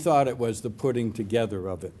 We thought it was the putting together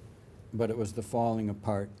of it, but it was the falling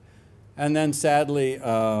apart. And then sadly,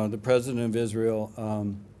 the president of Israel,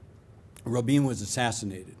 Rabin, was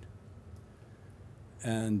assassinated.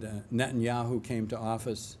 And Netanyahu came to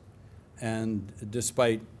office, and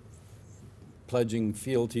despite pledging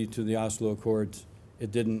fealty to the Oslo Accords,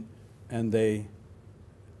 it didn't, and they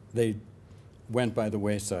went by the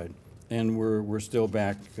wayside. And we're still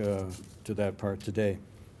back to that part today.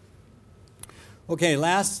 Okay,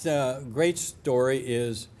 last great story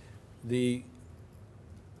is the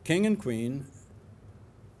king and queen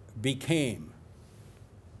became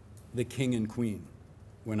the king and queen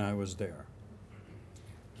when I was there.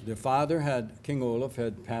 The father King Olaf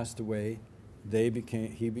had passed away. They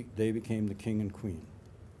became the king and queen.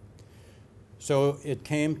 So it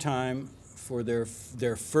came time for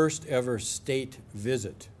their first ever state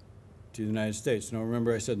visit to the United States. Now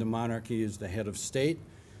remember I said the monarchy is the head of state.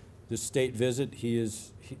 The state visit, he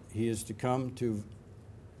is to come to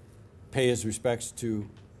pay his respects to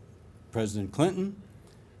President Clinton.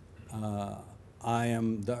 I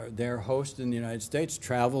am their host in the United States,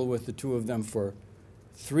 travel with the two of them for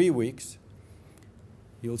 3 weeks.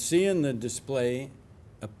 You'll see in the display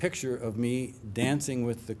a picture of me dancing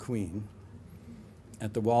with the Queen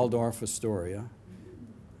at the Waldorf Astoria.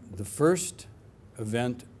 The first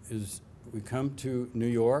event is we come to New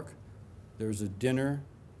York. There's a dinner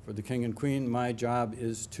for the King and Queen. My job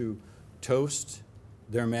is to toast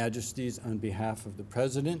their majesties on behalf of the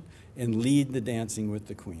president and lead the dancing with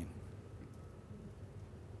the Queen.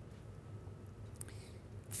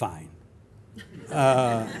 Fine.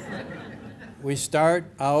 We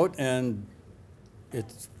start out and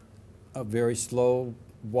it's a very slow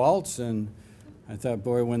waltz, and I thought,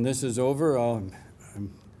 boy, when this is over,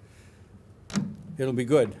 it'll be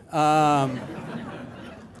good. The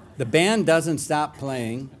band doesn't stop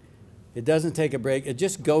playing. It doesn't take a break. It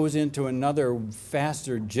just goes into another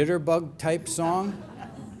faster jitterbug type song.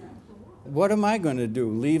 What am I going to do?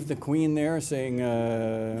 Leave the Queen there saying,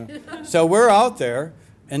 So we're out there,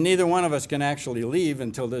 and neither one of us can actually leave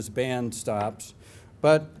until this band stops.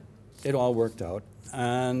 But it all worked out.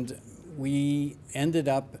 And we ended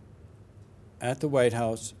up at the White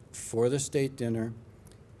House for the state dinner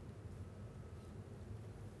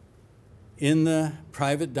in the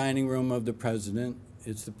private dining room of the president.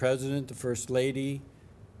 It's the president, the first lady,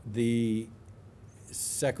 the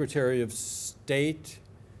secretary of state,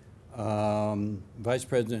 Vice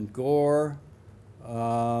President Gore.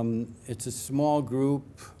 It's a small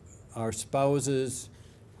group, our spouses.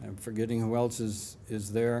 I'm forgetting who else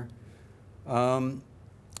is there.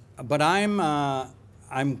 But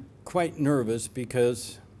I'm quite nervous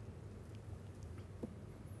because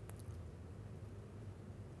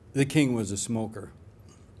the king was a smoker.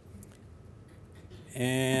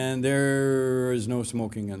 And there is no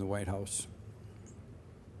smoking in the White House,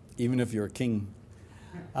 even if you're a king.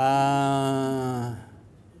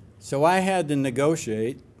 So I had to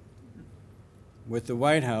negotiate with the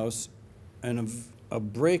White House and a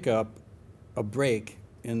break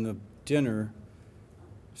in the dinner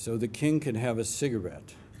so the king could have a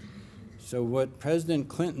cigarette. So what President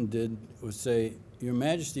Clinton did was say, Your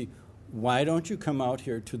Majesty, why don't you come out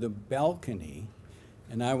here to the balcony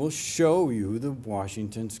and I will show you the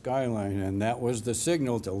Washington skyline. And that was the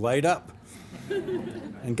signal to light up.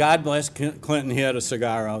 And God bless Clinton, he had a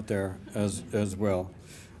cigar out there as well.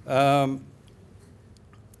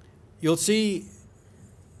 You'll see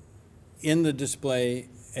in the display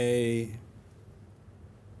a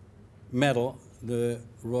medal, the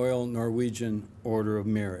Royal Norwegian Order of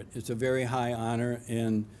Merit. It's a very high honor,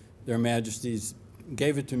 and Their Majesties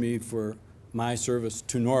gave it to me for my service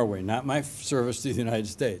to Norway, not my service to the United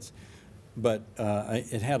States. But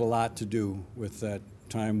it had a lot to do with that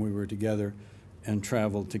time we were together and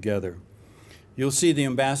traveled together. You'll see the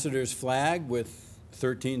ambassador's flag with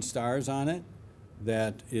 13 stars on it.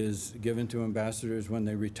 That is given to ambassadors when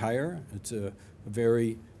they retire. It's a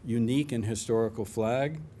very unique and historical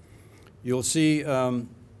flag. You'll see,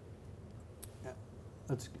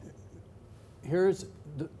 here's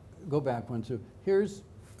go back one, two. Here's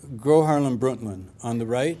Gro Harlem Brundtland on the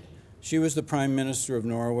right. She was the Prime Minister of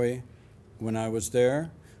Norway when I was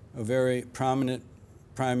there, a very prominent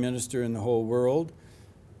Prime Minister in the whole world.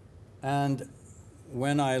 And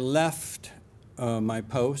when I left my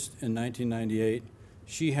post in 1998,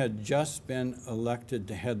 she had just been elected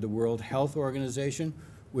to head the World Health Organization,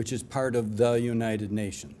 which is part of the United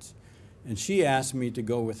Nations. And she asked me to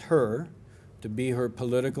go with her to be her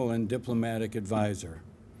political and diplomatic advisor.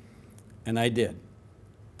 And I did.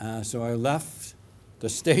 So I left the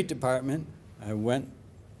State Department. I went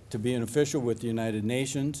to be an official with the United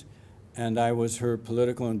Nations, and I was her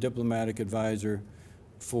political and diplomatic advisor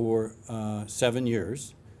for 7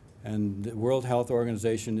 years. And the World Health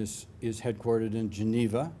Organization is headquartered in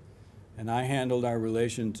Geneva, and I handled our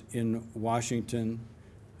relations in Washington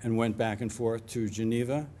and went back and forth to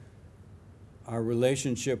Geneva. Our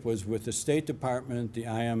relationship was with the State Department, the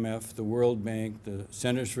IMF, the World Bank, the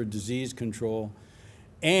Centers for Disease Control,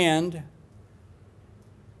 and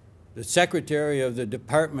the Secretary of the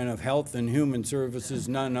Department of Health and Human Services,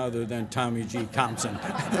 none other than Tommy G. Thompson.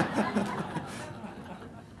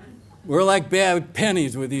 We're like bad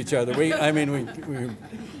pennies with each other.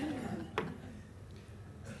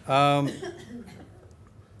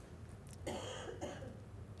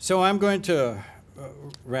 So I'm going to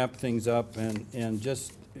wrap things up and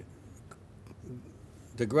just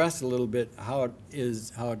digress a little bit how it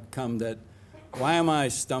come that, why am I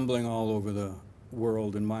stumbling all over the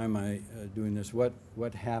world and why am I doing this?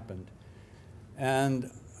 What happened? And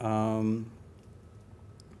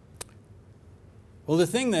well, the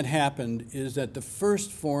thing that happened is that the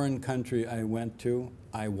first foreign country I went to,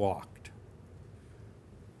 I walked.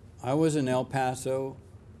 I was in El Paso,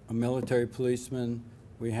 a military policeman.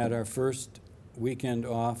 We had our first weekend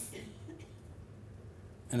off,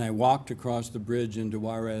 and I walked across the bridge into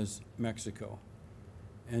Juarez, Mexico.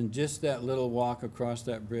 And just that little walk across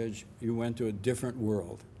that bridge, you went to a different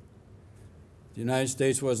world. The United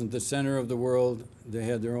States wasn't the center of the world. They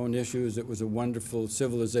had their own issues. It was a wonderful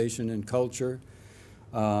civilization and culture.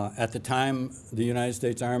 At the time, the United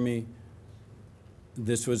States Army,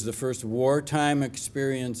 this was the first wartime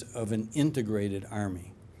experience of an integrated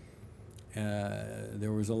army.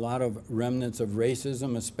 There was a lot of remnants of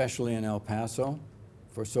racism, especially in El Paso,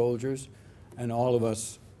 for soldiers, and all of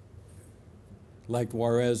us liked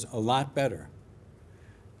Juarez a lot better.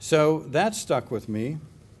 So that stuck with me,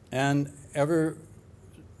 and ever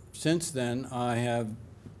since then, I have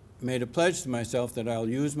made a pledge to myself that I'll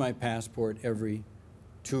use my passport every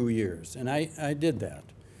 2 years, and I did that.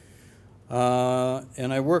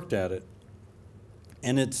 And I worked at it.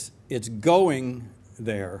 And it's going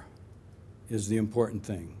there is the important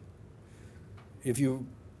thing. If you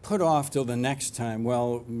put off till the next time,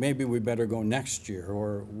 well, maybe we better go next year,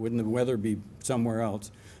 or wouldn't the weather be somewhere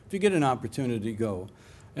else? If you get an opportunity, go.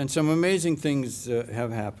 And some amazing things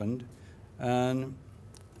have happened. And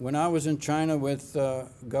when I was in China with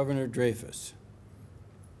Governor Dreyfus,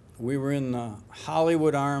 we were in the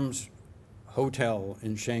Hollywood Arms Hotel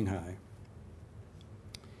in Shanghai.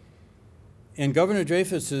 And Governor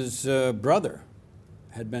Dreyfus's brother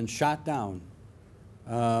had been shot down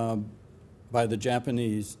by the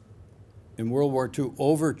Japanese in World War II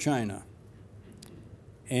over China.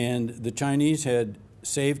 And the Chinese had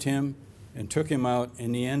saved him and took him out,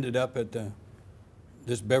 and he ended up at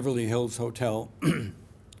this Beverly Hills Hotel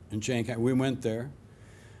in Shanghai. We went there.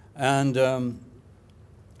 And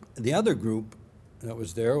the other group that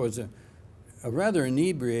was there was a rather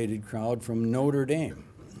inebriated crowd from Notre Dame.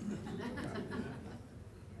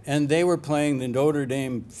 And they were playing the Notre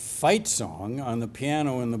Dame fight song on the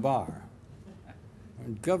piano in the bar.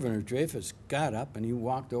 And Governor Dreyfus got up and he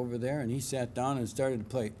walked over there and he sat down and started to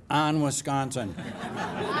play "On Wisconsin."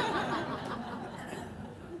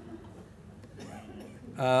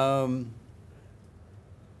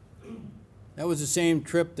 That was the same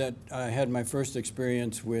trip that I had my first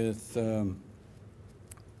experience with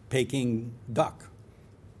Peking duck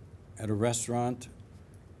at a restaurant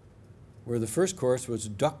where the first course was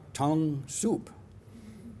duck tongue soup.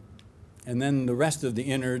 And then the rest of the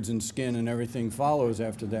innards and skin and everything follows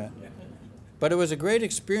after that. But it was a great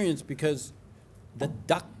experience because the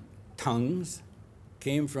duck tongues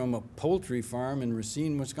came from a poultry farm in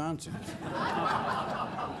Racine, Wisconsin.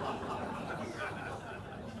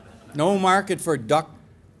 No market for duck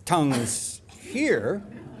tongues here,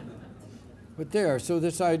 but there. So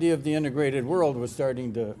this idea of the integrated world was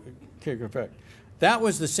starting to take effect. That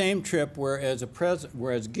was the same trip where as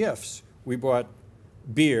gifts, we bought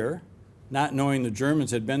beer, not knowing the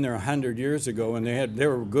Germans had been there 100 years ago and they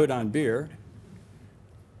were good on beer.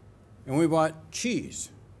 And we bought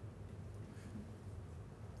cheese.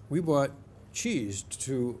 we bought cheese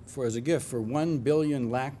for as a gift for 1 billion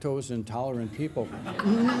lactose intolerant people.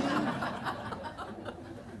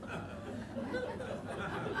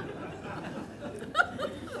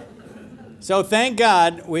 So thank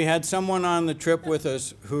God we had someone on the trip with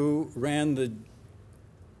us who ran the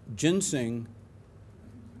ginseng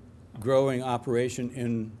growing operation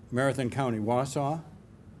in Marathon County, Wausau.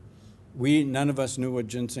 None of us knew what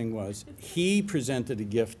ginseng was. He presented a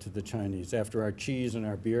gift to the Chinese after our cheese and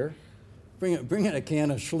our beer. Bring in a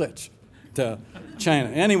can of Schlitz to China.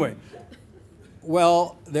 Anyway,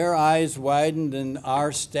 well, their eyes widened and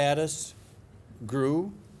our status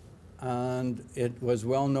grew, and it was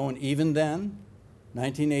well known even then.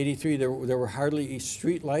 1983, there were hardly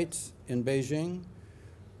street lights in Beijing,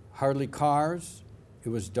 hardly cars. It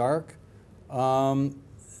was dark.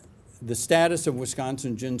 The status of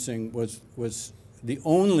Wisconsin ginseng was the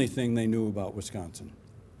only thing they knew about Wisconsin.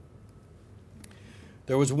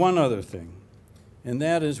 There was one other thing, and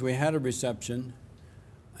that is we had a reception,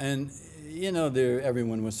 and you know,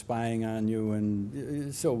 everyone was spying on you,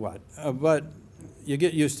 and so what? But you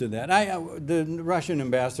get used to that. The Russian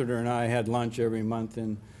ambassador and I had lunch every month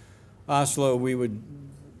in Oslo. We would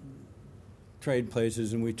trade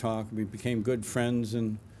places and we talked. We became good friends,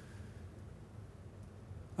 and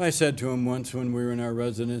I said to him once when we were in our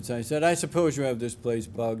residence, I said, I suppose you have this place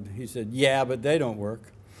bugged. He said, yeah, but they don't work.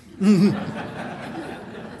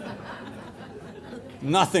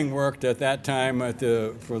 Nothing worked at that time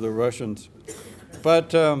for the Russians.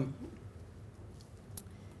 But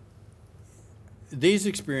these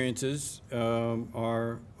experiences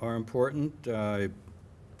are important. I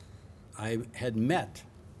had met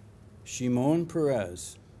Shimon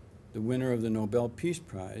Peres, the winner of the Nobel Peace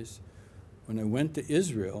Prize, when I went to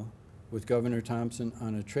Israel with Governor Thompson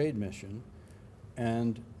on a trade mission,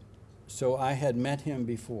 and so I had met him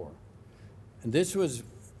before. And this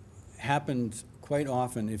happened quite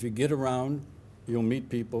often. If you get around, you'll meet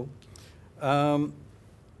people. Met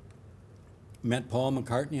Paul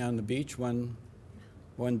McCartney on the beach one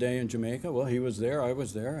day in Jamaica. Well, he was there, I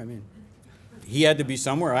was there. I mean, he had to be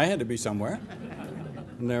somewhere, I had to be somewhere.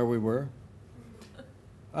 And there we were.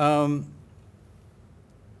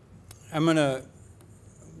 I'm going to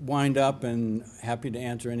wind up and happy to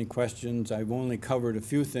answer any questions. I've only covered a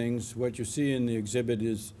few things. What you see in the exhibit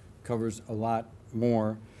covers a lot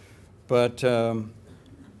more. But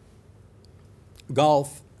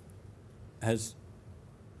golf has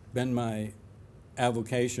been my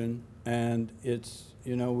avocation, and it's,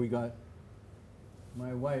 you know,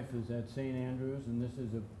 my wife is at St. Andrews, and this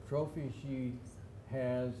is a trophy she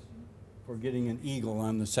has for getting an eagle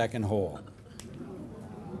on the second hole.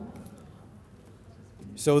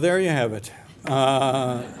 So there you have it.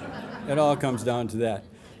 It all comes down to that.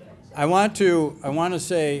 I want to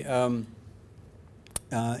say,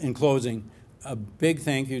 in closing, a big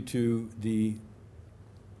thank you to the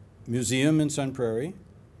museum in Sun Prairie,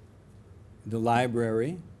 the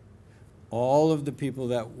library, all of the people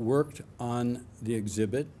that worked on the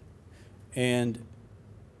exhibit, and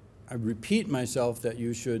I repeat myself that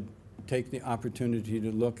you should take the opportunity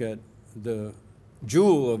to look at the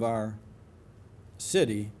jewel of our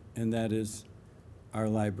city, and that is our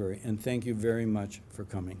library. And thank you very much for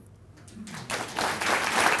coming.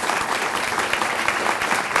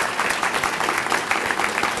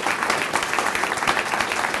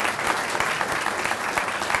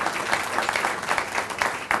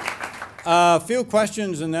 A few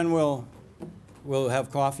questions, and then we'll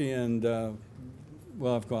have coffee, and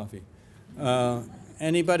we'll have coffee.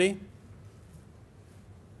 Anybody?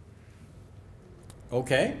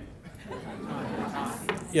 Okay.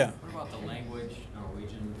 Yeah. What about the language,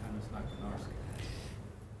 Norwegian, kind of snack norsk?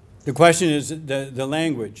 The question is the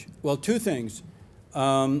language. Well, two things.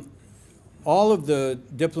 All of the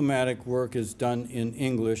diplomatic work is done in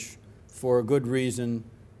English for a good reason,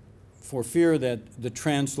 for fear that the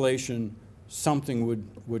translation, something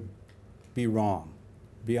would be wrong,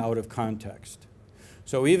 be out of context.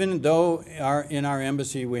 So even though in our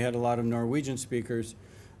embassy we had a lot of Norwegian speakers,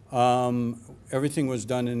 everything was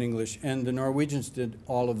done in English, and the Norwegians did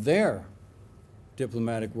all of their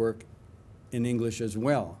diplomatic work in English as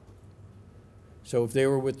well. So if they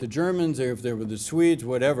were with the Germans, or if they were with the Swedes,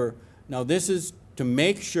 whatever. Now this is to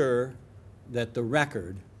make sure that the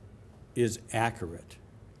record is accurate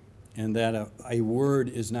and that a word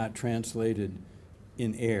is not translated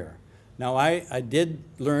in air. Now I did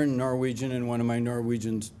learn Norwegian, and one of my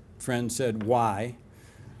Norwegian friends said, why?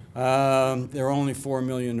 There are only 4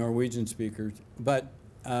 million Norwegian speakers, but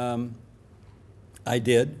I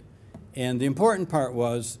did, and the important part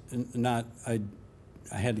was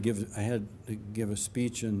I had to give a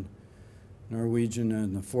speech in Norwegian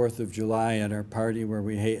on the 4th of July at our party where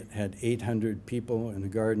we had 800 people in the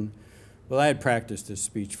garden. Well, I had practiced this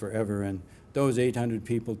speech forever, and those 800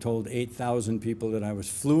 people told 8,000 people that I was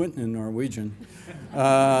fluent in Norwegian.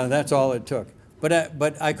 That's all it took.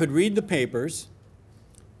 But I could read the papers,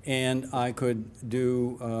 and I could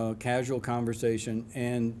do casual conversation,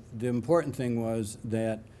 and the important thing was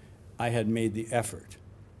that I had made the effort.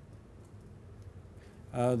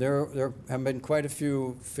 There have been quite a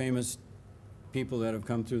few famous people that have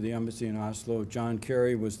come through the embassy in Oslo. John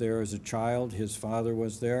Kerry was there as a child. His father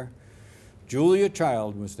was there. Julia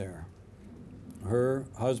Child was there. Her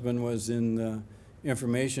husband was in the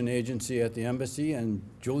information agency at the embassy, and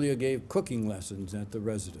Julia gave cooking lessons at the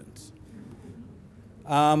residence.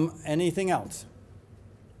 Anything else?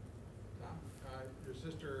 Tom, your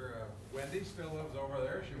sister Wendy still lives over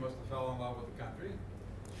there. She must have fell in love with the country.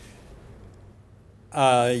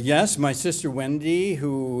 Yes, my sister Wendy,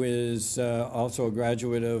 who is also a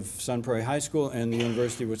graduate of Sun Prairie High School and the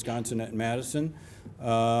University of Wisconsin at Madison,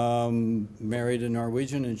 married a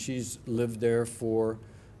Norwegian, and she's lived there for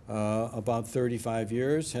about 35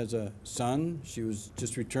 years, has a son. She was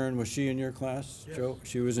just returned. Was she in your class, yes. Joe?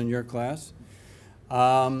 She was in your class.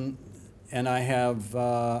 And I have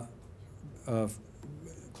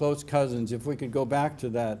close cousins. If we could go back to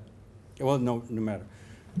that, well, no matter.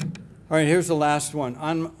 All right, here's the last one.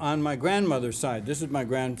 On my grandmother's side, this is my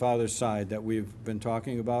grandfather's side that we've been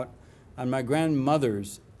talking about. On my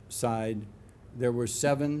grandmother's side, there were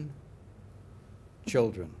 7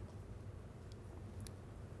 children.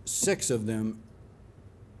 6 of them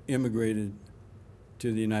immigrated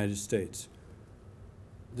to the United States.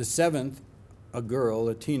 The 7th, a girl,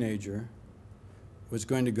 a teenager, was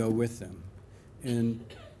going to go with them. And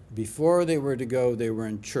before they were to go, they were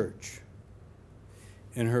in church.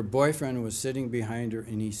 And her boyfriend was sitting behind her,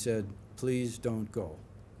 and he said, "Please don't go."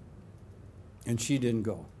 And she didn't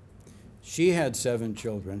go. She had 7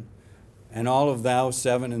 children, and all of those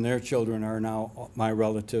 7 and their children are now my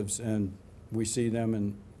relatives, and we see them,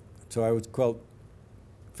 and so I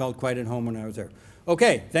felt quite at home when I was there.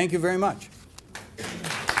 Okay, thank you very much.